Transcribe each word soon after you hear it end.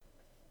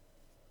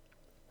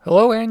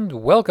Hello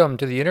and welcome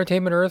to the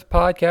Entertainment Earth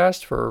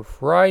podcast for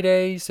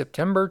Friday,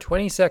 September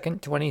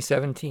 22nd,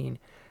 2017.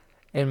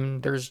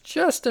 And there's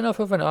just enough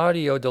of an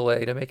audio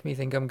delay to make me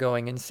think I'm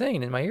going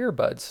insane in my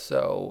earbuds,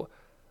 so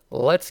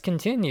let's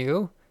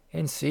continue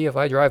and see if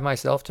I drive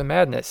myself to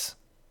madness.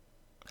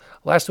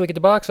 Last week at the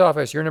box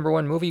office, your number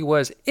one movie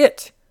was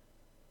It.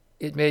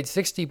 It made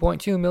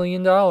 $60.2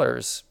 million.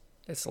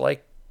 It's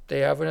like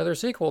they have another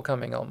sequel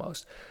coming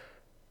almost.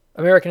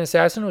 American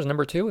Assassin was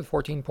number 2 with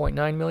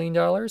 $14.9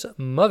 million.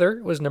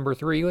 Mother was number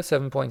 3 with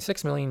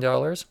 $7.6 million.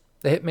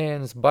 The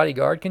Hitman's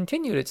Bodyguard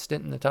continued its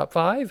stint in the top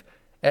 5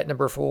 at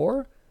number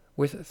 4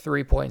 with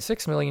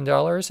 $3.6 million.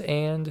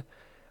 And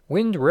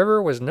Wind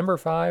River was number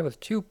 5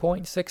 with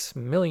 $2.6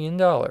 million.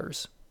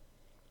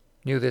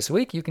 New this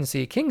week, you can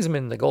see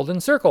Kingsman: The Golden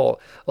Circle,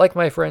 like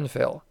my friend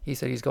Phil. He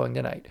said he's going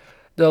tonight.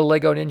 The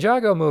Lego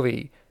Ninjago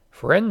movie,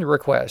 Friend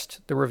Request,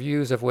 the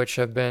reviews of which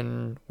have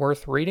been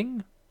worth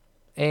reading.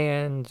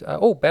 And,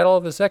 Battle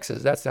of the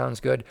Sexes, that sounds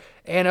good.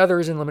 And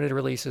others in limited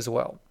release as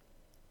well.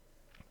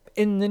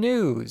 In the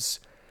news,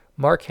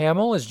 Mark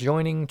Hamill is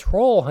joining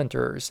Troll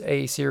Hunters,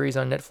 a series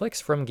on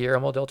Netflix from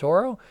Guillermo del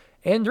Toro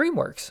and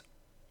DreamWorks.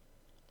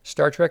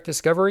 Star Trek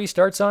Discovery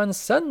starts on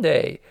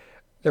Sunday.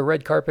 The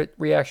red carpet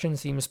reaction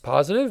seems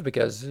positive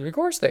because, of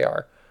course, they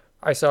are.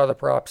 I saw the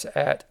props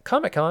at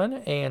Comic-Con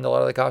and a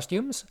lot of the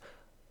costumes.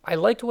 I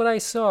liked what I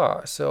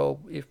saw, so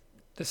if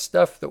the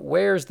stuff that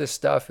wears this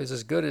stuff is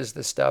as good as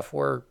the stuff,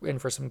 we're in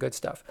for some good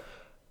stuff.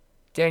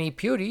 Danny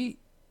Pudi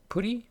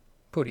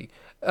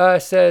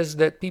says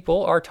that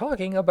people are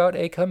talking about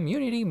a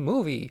community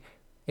movie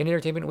in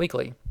Entertainment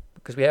Weekly.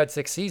 Because we had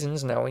 6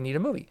 seasons, now we need a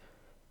movie.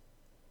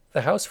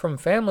 The house from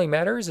Family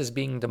Matters is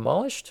being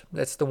demolished.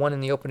 That's the one in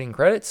the opening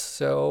credits,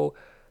 so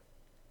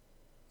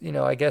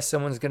I guess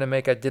someone's going to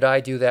make a did I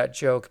do that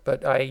joke,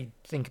 but I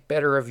think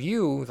better of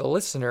you, the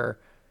listener,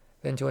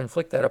 than to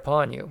inflict that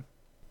upon you.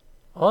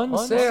 On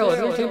sale at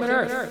Entertainment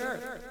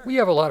Earth. We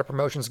have a lot of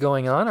promotions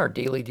going on, our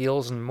daily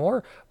deals and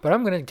more, but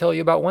I'm going to tell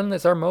you about one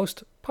that's our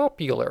most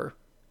popular.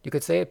 You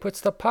could say it puts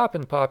the pop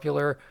in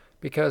popular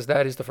because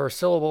that is the first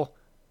syllable,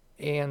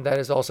 and that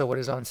is also what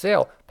is on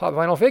sale. Pop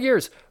Vinyl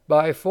Figures.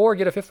 Buy 4,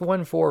 get a 5th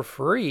one for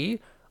free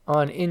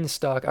on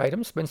in-stock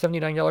items. Spend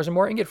 $79 or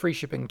more and get free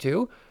shipping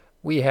too.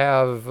 We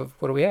have,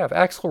 what do we have?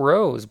 Axl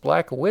Rose,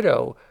 Black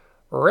Widow,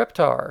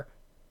 Reptar.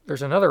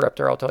 There's another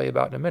Reptar I'll tell you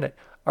about in a minute.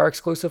 Our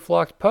exclusive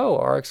Flocked Poe,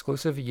 our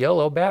exclusive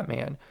Yellow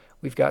Batman.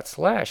 We've got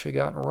Slash, we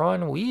got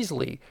Ron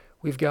Weasley,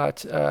 we've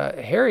got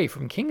Harry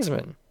from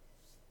Kingsman.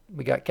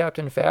 We got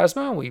Captain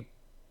Phasma,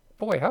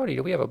 boy howdy,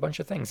 do we have a bunch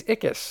of things.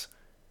 Ickis.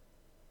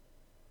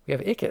 We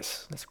have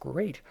Ickis, that's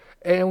great.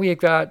 And we've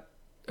got,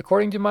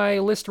 according to my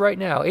list right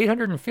now,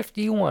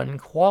 851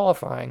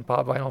 qualifying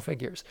Pop Vinyl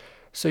figures.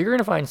 So you're going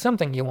to find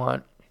something you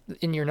want,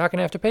 and you're not going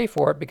to have to pay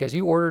for it because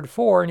you ordered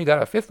 4 and you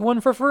got a 5th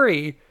one for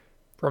free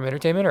from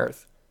Entertainment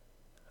Earth.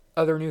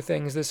 Other new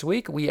things this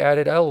week, we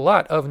added a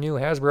lot of new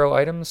Hasbro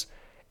items.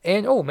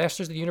 And,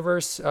 Masters of the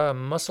Universe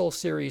Muscle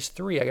Series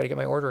 3. I got to get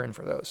my order in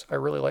for those. I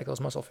really like those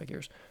muscle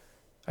figures.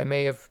 I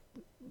may have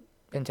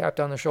been tapped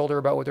on the shoulder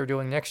about what they're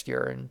doing next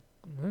year, and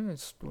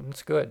it's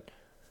good.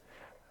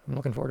 I'm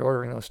looking forward to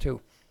ordering those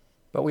too.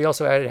 But we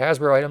also added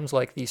Hasbro items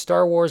like the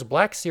Star Wars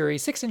Black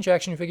Series 6-inch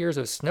action figures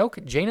of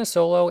Snoke, Jaina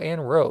Solo,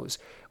 and Rose.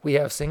 We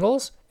have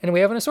singles, and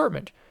we have an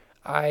assortment.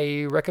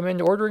 I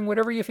recommend ordering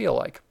whatever you feel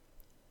like.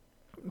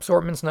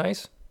 Assortment's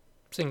nice.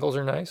 Singles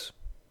are nice.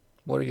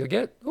 What do you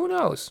get? Who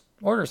knows?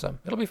 Order some.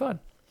 It'll be fun.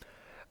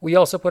 We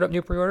also put up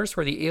new pre-orders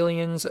for the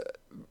Aliens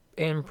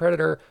and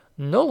Predator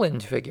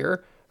Noland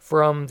figure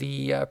from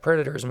the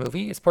Predators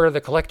movie. It's part of the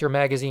Collector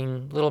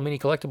magazine, little mini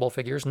collectible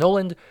figures.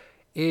 Noland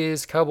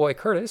is Cowboy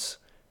Curtis.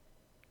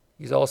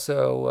 He's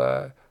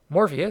also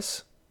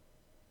Morpheus.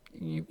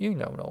 You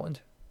know Noland.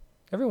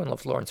 Everyone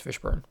loves Lawrence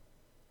Fishburne.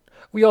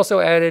 We also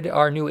added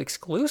our new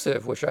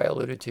exclusive, which I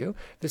alluded to.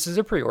 This is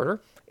a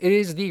pre-order. It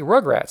is the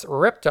Rugrats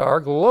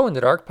Reptar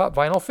glow-in-the-dark pop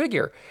vinyl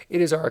figure. It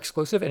is our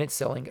exclusive, and it's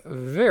selling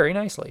very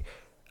nicely.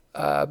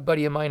 A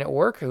buddy of mine at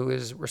work, who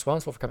is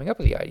responsible for coming up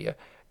with the idea,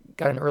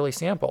 got an early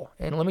sample,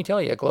 and let me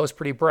tell you, it glows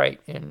pretty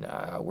bright, and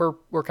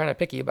we're kind of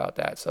picky about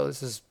that. So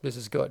this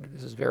is good.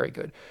 This is very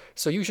good.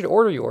 So you should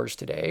order yours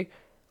today.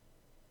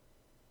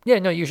 Yeah,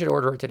 no, you should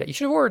order it today. You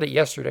should have ordered it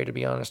yesterday, to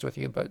be honest with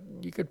you, but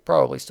you could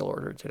probably still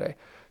order it today.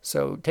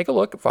 So take a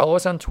look. Follow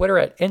us on Twitter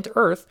at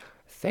EntEarth.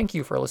 Thank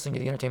you for listening to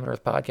the Entertainment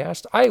Earth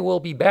podcast. I will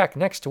be back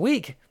next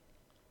week,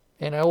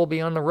 and I will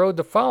be on the road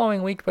the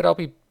following week, but I'll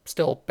be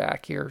still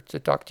back here to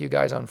talk to you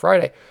guys on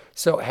Friday.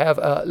 So have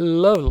a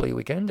lovely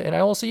weekend, and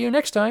I will see you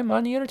next time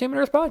on the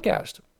Entertainment Earth podcast.